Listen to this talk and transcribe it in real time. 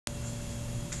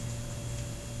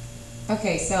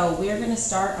Okay, so we're going to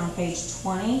start on page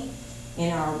 20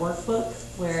 in our workbook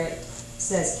where it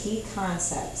says key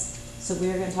concepts. So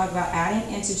we're going to talk about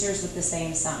adding integers with the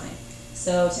same sign.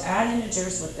 So to add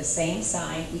integers with the same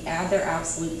sign, we add their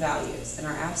absolute values. And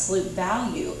our absolute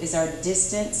value is our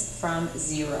distance from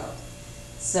 0.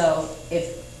 So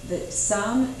if the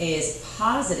sum is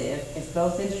positive, if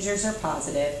both integers are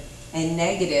positive, and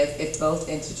negative if both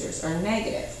integers are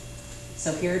negative.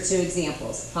 So here are two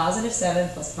examples. Positive 7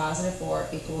 plus positive 4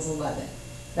 equals 11.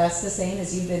 That's the same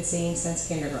as you've been seeing since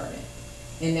kindergarten.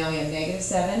 And now we have negative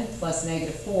 7 plus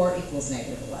negative 4 equals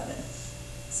negative 11.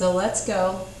 So let's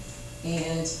go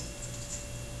and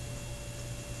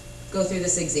go through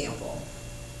this example,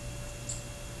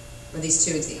 or these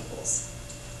two examples.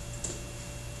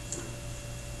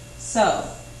 So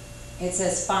it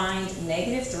says find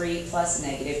negative 3 plus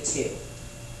negative 2.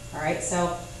 All right,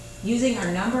 so using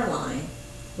our number line,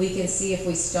 we can see if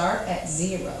we start at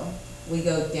 0, we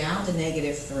go down to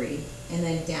negative 3, and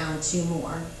then down 2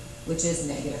 more, which is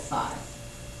negative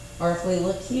 5. Or if we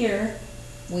look here,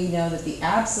 we know that the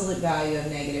absolute value of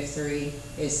negative 3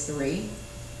 is 3,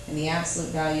 and the absolute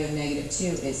value of negative 2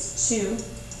 is 2.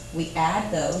 We add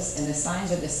those, and the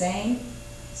signs are the same,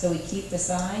 so we keep the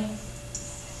sign,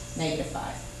 negative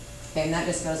 5. Okay, and that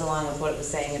just goes along with what it was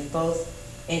saying. If both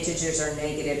integers are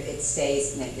negative, it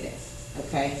stays negative.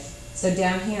 Okay, so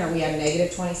down here we have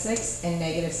negative 26 and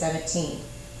negative 17.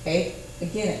 Okay,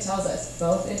 again, it tells us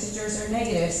both integers are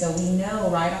negative, so we know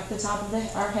right off the top of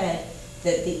our head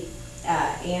that the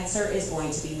answer is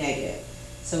going to be negative.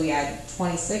 So we add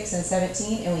 26 and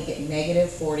 17 and we get negative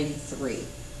 43.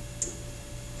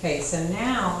 Okay, so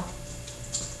now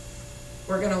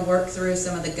we're going to work through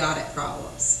some of the got it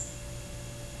problems.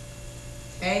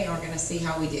 Okay, and we're going to see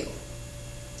how we do.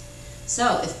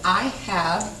 So if I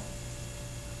have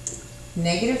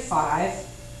negative 5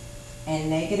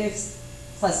 and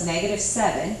plus negative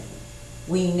 7,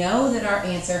 we know that our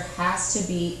answer has to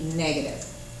be negative.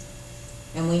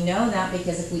 And we know that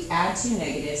because if we add two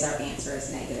negatives, our answer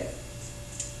is negative.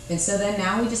 And so then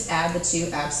now we just add the two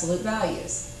absolute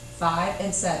values, 5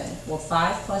 and 7. Well,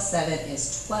 5 plus 7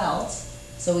 is 12.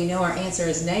 So we know our answer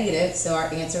is negative, so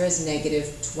our answer is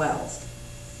negative 12.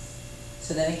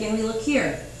 So then again, we look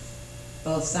here.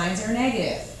 Both signs are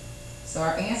negative. So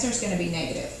our answer is going to be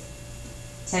negative.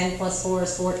 10 plus 4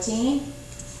 is 14.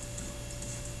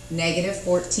 Negative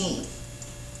 14.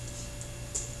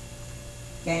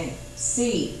 Okay,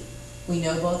 C. We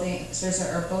know both integers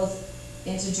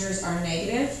are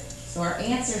negative, so our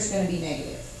answer is going to be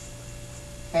negative.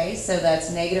 Okay, so that's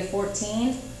negative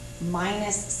 14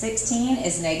 minus 16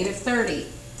 is negative 30.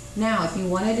 Now, if you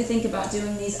wanted to think about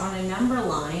doing these on a number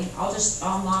line,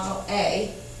 I'll model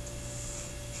A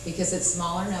because it's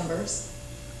smaller numbers.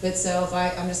 But so if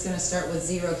I'm just going to start with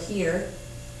 0 here.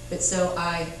 But so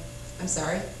I'm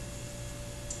sorry,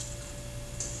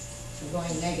 I'm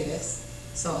going negatives.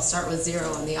 So I'll start with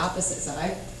 0 on the opposite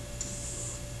side.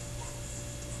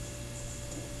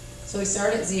 So we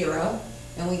start at 0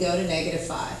 and we go to negative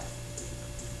 5.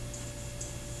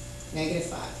 Negative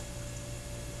 5.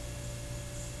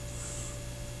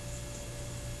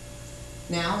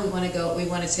 Now we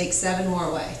want to take 7 more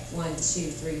away. 1, 2,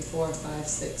 3, 4, 5,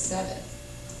 6, 7.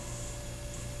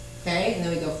 Okay, and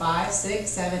then we go 5, 6,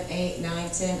 7, 8, 9,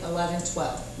 10, 11,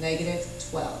 12. Negative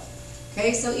 12.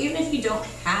 Okay, so even if you don't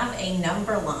have a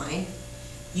number line,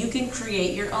 you can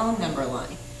create your own number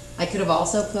line. I could have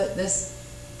also put this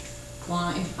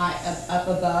line up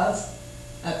above,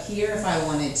 up here if I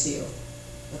wanted to.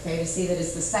 Okay, to see that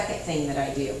it's the second thing that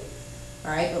I do.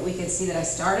 All right, but we can see that I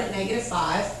start at negative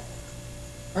 5,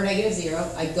 or negative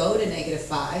 0, I go to negative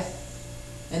 5,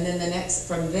 and then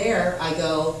from there I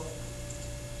go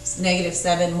negative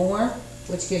 7 more,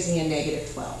 which gives me a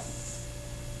negative 12.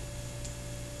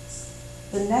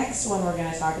 The next one we're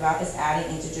going to talk about is adding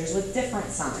integers with different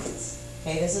signs.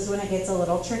 Okay, this is when it gets a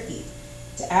little tricky.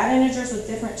 To add integers with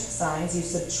different signs, you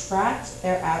subtract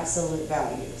their absolute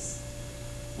values.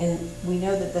 And we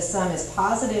know that the sum is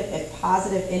positive if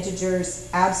positive integers'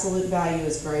 absolute value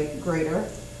is greater,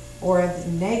 or if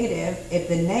the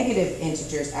negative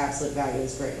integer's absolute value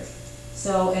is greater.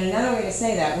 So in another way to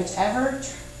say that, whichever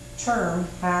term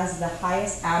has the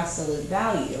highest absolute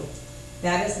value,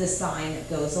 that is the sign that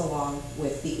goes along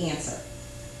with the answer.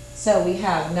 So we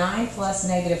have 9 plus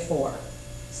negative 4.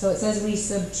 So it says we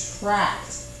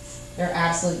subtract their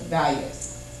absolute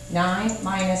values. 9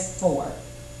 minus 4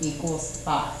 equals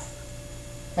 5.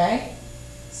 Okay?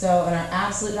 So in our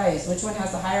absolute values, which one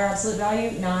has the higher absolute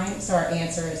value? 9, so our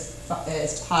answer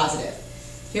is positive.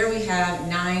 Here we have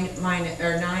 9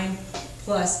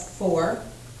 plus 4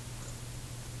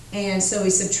 And so we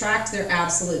subtract their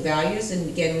absolute values, and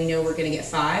again, we know we're gonna get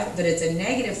 5, but it's a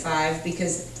negative 5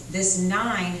 because this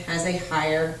 9 has a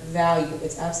higher value.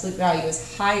 Its absolute value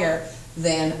is higher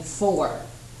than 4.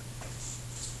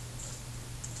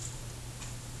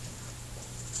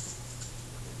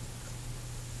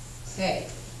 Okay.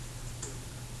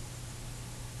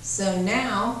 So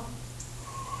now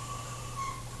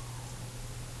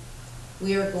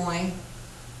we are going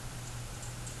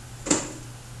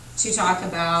to talk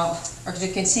about, or to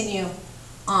continue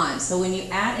on. So when you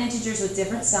add integers with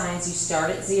different signs, you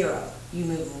start at 0. You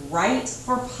move right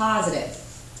for positive.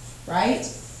 Right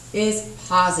is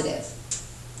positive.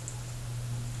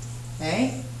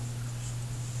 Okay?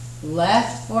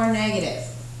 Left for negative.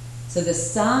 So the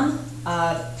sum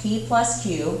of P plus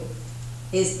Q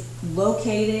is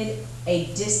located a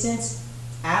distance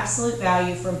absolute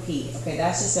value from P. Okay,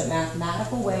 that's just a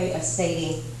mathematical way of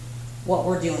stating what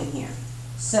we're doing here.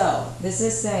 So this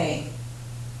is saying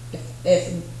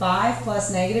if 5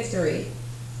 plus negative 3,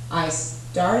 I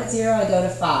start at 0, I go to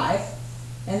 5,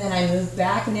 and then I move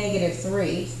back negative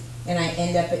 3, and I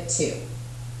end up at 2.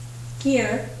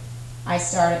 Here, I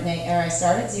start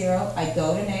at 0, I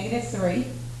go to negative 3,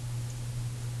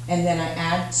 and then I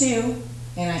add 2,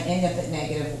 and I end up at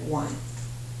negative 1.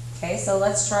 Okay, so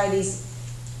let's try these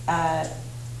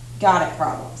got it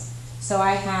problems. So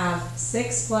I have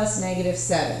 6 plus negative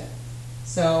 7.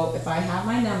 So if I have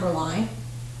my number line,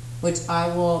 which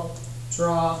I will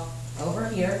draw over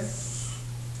here,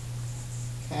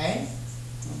 okay,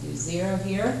 I'll do 0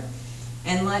 here,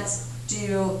 and let's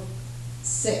do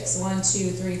 6. 1, 2,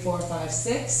 3, 4, 5,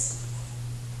 6.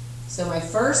 So my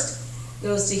first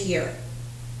goes to here.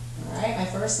 All right, my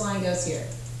first line goes here.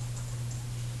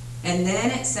 And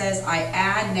then it says I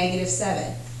add negative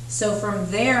 7. So from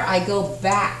there I go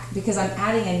back because I'm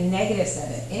adding a negative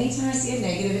 7. Anytime I see a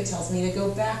negative, it tells me to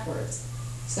go backwards.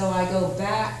 So I go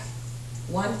back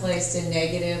one place to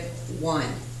negative 1.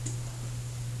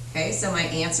 Okay, so my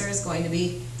answer is going to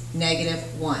be negative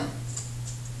 1.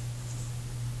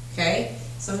 Okay,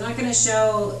 so I'm not going to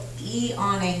show E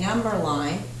on a number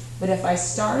line, but if I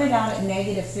started out at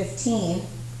negative 15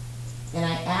 and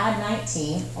I add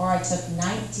 19, or I took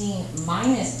 19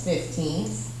 minus 15,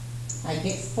 I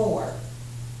get 4.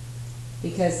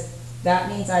 Because that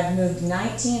means I've moved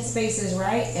 19 spaces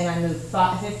right and I moved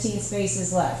 15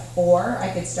 spaces left. Or I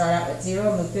could start out at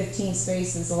 0, move 15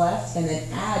 spaces left, and then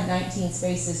add 19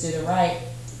 spaces to the right.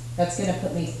 That's going to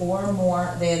put me 4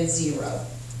 more than 0.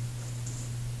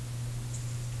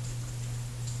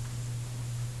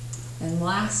 And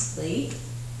lastly,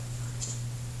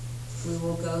 we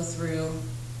will go through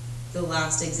the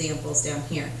last examples down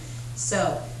here.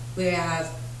 So we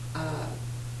have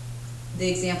the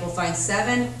example, find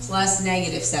 7 plus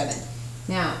negative 7.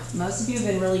 Now, most of you have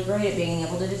been really great at being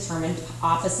able to determine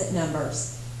opposite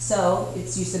numbers. So you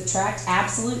subtract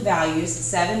absolute values.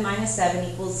 7 minus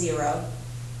 7 equals 0.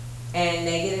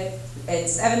 And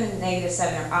 7 and negative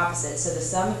 7 are opposite. So the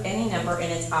sum of any number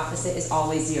and its opposite is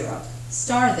always 0.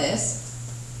 Star this.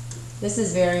 This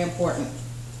is very important.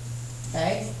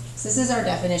 Okay, so this is our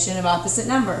definition of opposite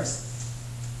numbers.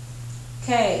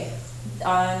 Okay,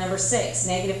 number 6,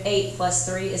 negative 8 plus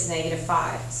 3 is negative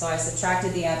 5. So I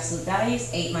subtracted the absolute values.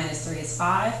 8 minus 3 is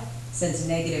 5. Since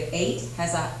negative 8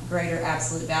 has a greater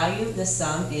absolute value, the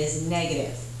sum is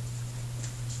negative.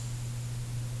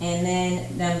 And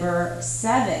then number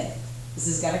 7, this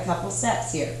has got a couple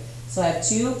steps here. So I have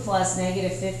 2 plus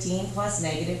negative 15 plus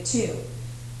negative 2.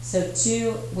 So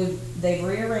 2, they've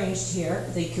rearranged here.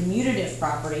 The commutative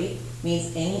property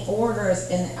means any order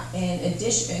in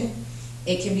addition.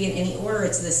 It can be in any order.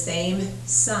 It's the same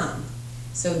sum.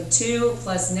 So 2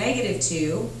 plus negative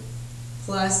 2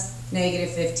 plus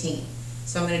negative 15.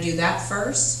 So I'm going to do that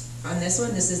first. On this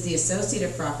one, this is the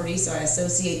associative property. So I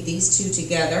associate these two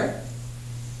together.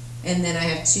 And then I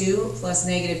have 2 plus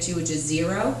negative 2, which is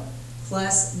 0,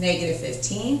 plus negative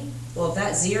 15. Well, if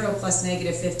that's 0 plus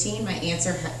negative 15, my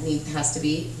answer has to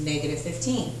be negative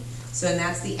 15. So, and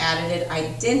that's the additive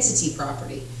identity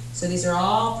property. So these are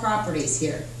all properties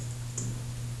here.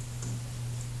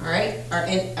 All right, our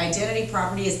identity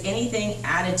property is anything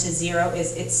added to 0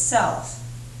 is itself.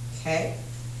 Okay,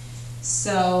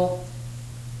 so,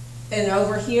 and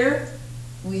over here,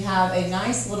 we have a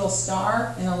nice little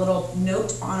star and a little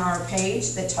note on our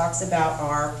page that talks about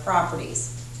our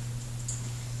properties.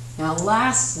 Now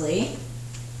lastly,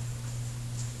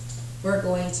 we're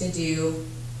going to do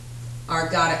our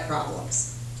got it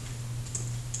problems.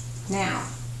 Now,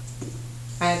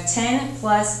 I have 10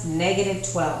 plus negative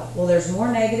 12. Well, there's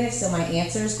more negatives, so my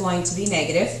answer is going to be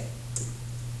negative.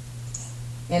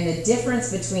 And the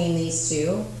difference between these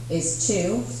two is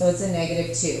 2, so it's a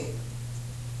negative 2.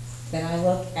 Then I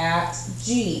look at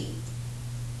G.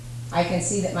 I can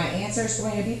see that my answer is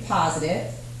going to be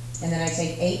positive, and then I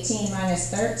take 18 minus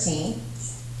 13,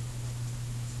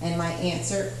 and my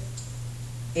answer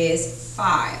is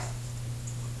 5.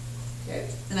 Okay,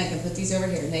 and I can put these over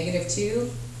here, negative 2,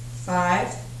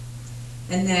 5,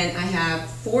 and then I have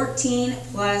 14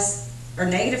 plus, or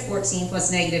negative 14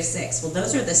 plus negative 6. Well,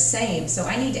 those are the same, so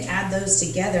I need to add those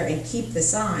together and keep the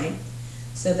sign.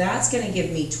 So that's going to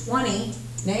give me 20,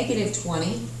 negative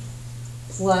 20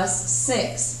 plus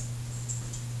 6.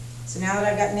 So now that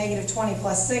I've got negative 20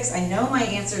 plus 6, I know my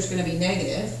answer is going to be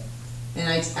negative, and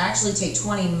I actually take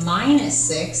 20 minus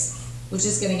 6, which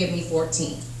is going to give me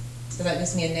 14. So that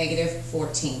gives me a negative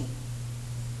 14.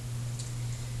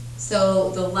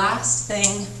 So the last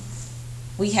thing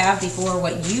we have before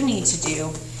what you need to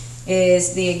do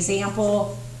is the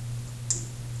example,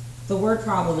 the word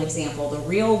problem example, the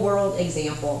real world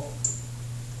example.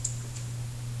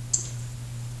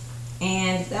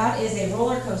 And that is a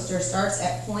roller coaster, starts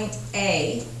at point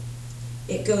A,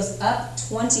 it goes up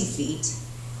 20 feet,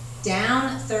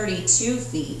 down 32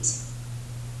 feet,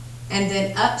 and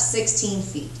then up 16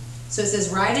 feet. So it says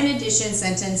write an addition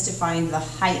sentence to find the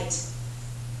height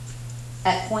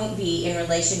at point B in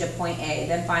relation to point A,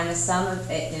 then find the sum of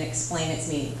it and explain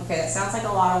its meaning. Okay, that sounds like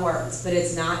a lot of words, but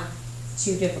it's not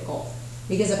too difficult.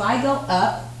 Because if I go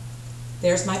up,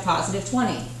 there's my positive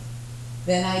 20.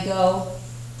 Then I go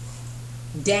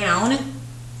down,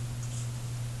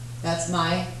 that's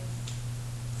my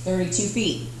 32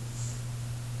 feet,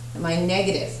 and my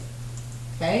negative,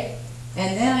 okay?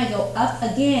 And then I go up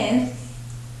again,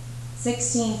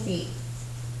 16 feet.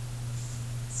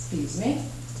 Excuse me.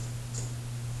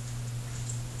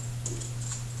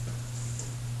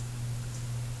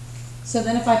 So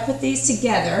then if I put these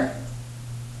together,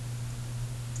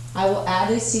 I will add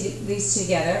these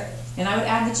together, and I would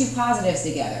add the two positives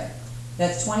together.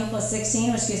 That's 20 plus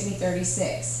 16, which gives me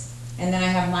 36. And then I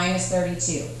have minus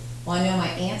 32. Well, I know my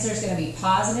answer is going to be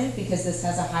positive because this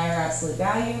has a higher absolute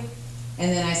value.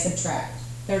 And then I subtract.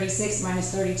 36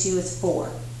 minus 32 is 4.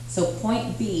 So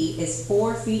point B is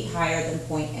 4 feet higher than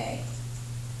point A.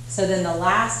 So then the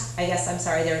last,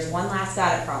 there's one last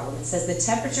got it problem. It says the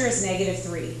temperature is negative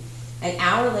 3. An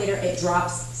hour later, it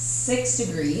drops 6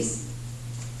 degrees.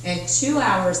 And 2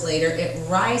 hours later, it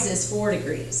rises 4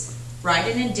 degrees.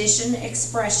 Write an addition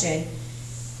expression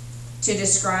to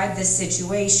describe this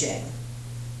situation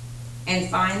and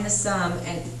find the sum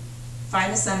and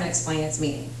explain its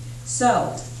meaning.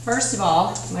 So, first of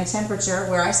all, my temperature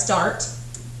where I start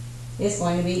is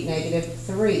going to be negative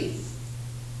 3.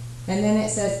 And then it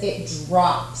says it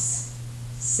drops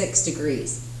 6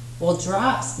 degrees. Well,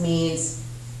 drops means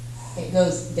it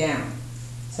goes down.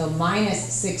 So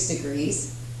minus 6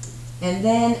 degrees. And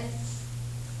then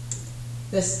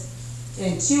this,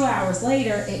 and 2 hours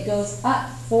later, it goes up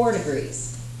 4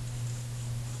 degrees.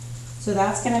 So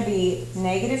that's going to be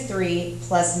negative 3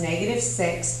 plus negative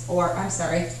 6, or I'm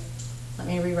sorry, let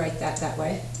me rewrite that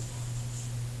way.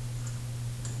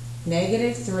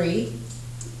 Negative 3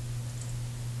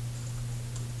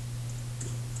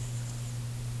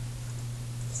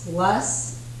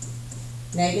 plus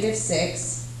negative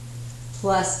 6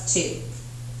 plus 2.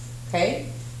 Okay?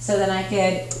 So then I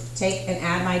could take and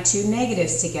add my two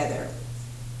negatives together.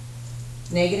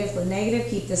 Negative with negative,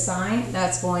 keep the sign.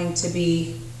 That's going to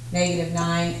be negative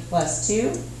 9 plus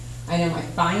 2. I know my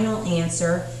final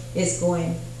answer is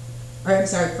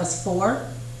plus 4.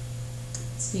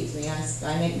 Excuse me,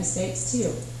 I make mistakes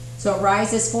too. So it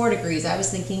rises 4 degrees. I was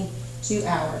thinking 2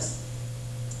 hours.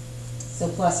 So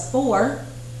plus 4.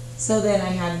 So then I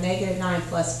have negative 9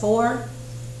 plus 4.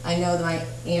 I know that my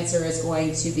answer is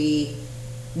going to be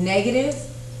negative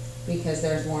because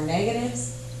there's more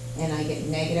negatives. And I get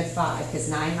negative 5 because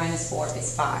 9 minus 4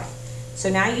 is 5. So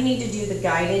now you need to do the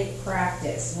guided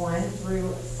practice 1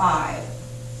 through 5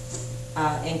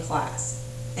 in class.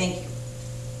 Thank you.